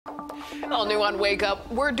All new on Wake Up,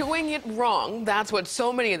 we're doing it wrong. That's what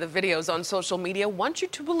so many of the videos on social media want you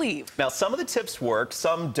to believe. Now, some of the tips work,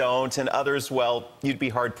 some don't, and others, well, you'd be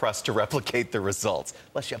hard-pressed to replicate the results,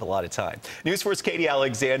 unless you have a lot of time. News 4's Katie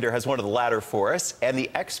Alexander has one of the latter for us, and the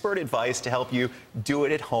expert advice to help you do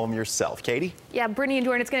it at home yourself. Katie? Yeah, Brittany and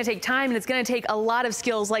Jordan, it's going to take time, and it's going to take a lot of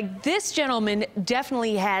skills like this gentleman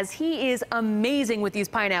definitely has. He is amazing with these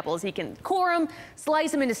pineapples. He can core them,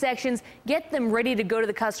 slice them into sections, get them ready to go to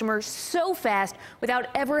the customer so fast without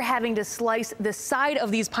ever having to slice the side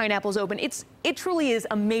of these pineapples open. It truly is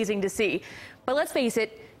amazing to see. But let's face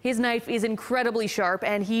it, his knife is incredibly sharp,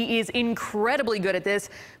 and he is incredibly good at this.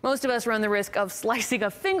 Most of us run the risk of slicing a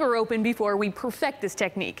finger open before we perfect this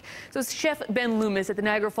technique. So Chef Ben Loomis at the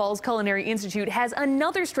Niagara Falls Culinary Institute has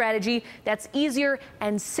another strategy that's easier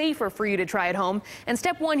and safer for you to try at home. And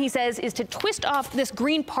step one, he says, is to twist off this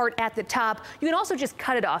green part at the top. You can also just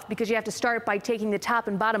cut it off because you have to start by taking the top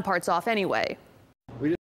and bottom parts off anyway. We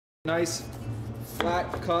just nice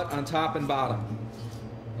flat cut on top and bottom.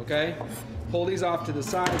 Okay? Pull these off to the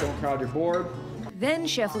side, don't crowd your board. Then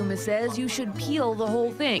Chef Loomis says you should peel the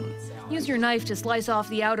whole thing. Use your knife to slice off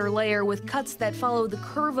the outer layer with cuts that follow the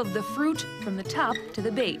curve of the fruit from the top to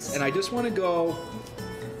the base. And I just want to go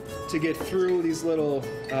to get through these little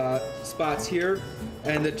spots here.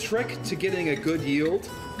 And the trick to getting a good yield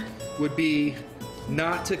would be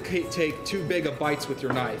not to take too big of bites with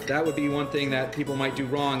your knife. That would be one thing that people might do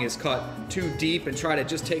wrong, is cut too deep and try to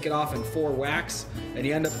just take it off in 4 whacks, and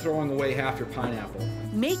you end up throwing away half your pineapple.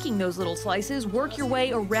 Making those little slices, work your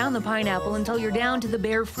way around the pineapple until you're down to the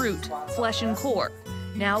bare fruit, flesh and core.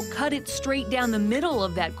 Now cut it straight down the middle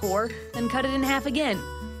of that core, then cut it in half again,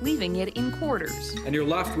 leaving it in quarters. And you're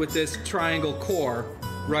left with this triangle core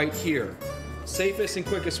right here. Safest and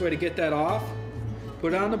quickest way to get that off,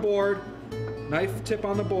 put it on the board, knife tip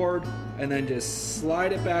on the board, and then just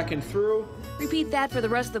slide it back and through. Repeat that for the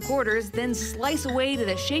rest of the quarters, then slice away to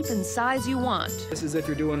the shape and size you want. This is if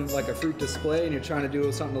you're doing like a fruit display and you're trying to do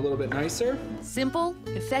something a little bit nicer. Simple,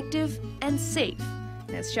 effective, and safe.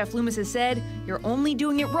 And as Chef Loomis has said, you're only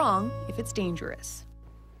doing it wrong if it's dangerous.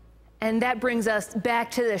 And that brings us back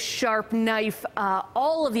to the sharp knife.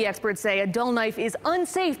 All of the experts say a dull knife is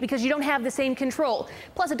unsafe because you don't have the same control.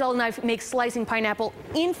 Plus, a dull knife makes slicing pineapple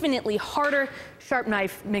infinitely harder. Sharp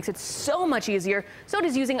knife makes it so much easier. So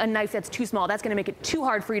does using a knife that's too small. That's going to make it too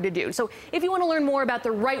hard for you to do. So if you want to learn more about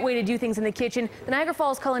the right way to do things in the kitchen, the Niagara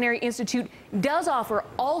Falls Culinary Institute does offer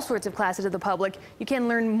all sorts of classes to the public. You can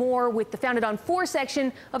learn more with the Founded on 4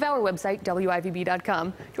 section of our website,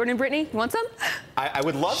 WIVB.com. Jordan and Brittany, you want some? I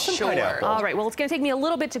would love some pineapple. All right, well, it's going to take me a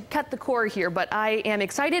little bit to cut the core here, but I am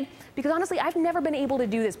excited because honestly, I've never been able to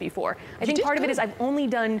do this before. I think part of it is I've only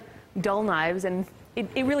done dull knives, and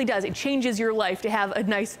it really does. It changes your life to have a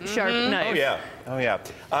nice, sharp knife. Oh, yeah. Oh, yeah.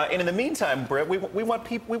 And in the meantime, Britt, we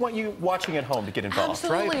want you watching at home to get involved,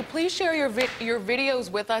 Absolutely. right? Please share your videos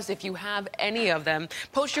with us if you have any of them.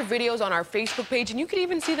 Post your videos on our Facebook page, and you can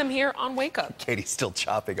even see them here on Wake Up. Katie's still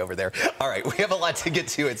chopping over there. All right, we have a lot to get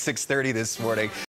to at 6:30 this morning.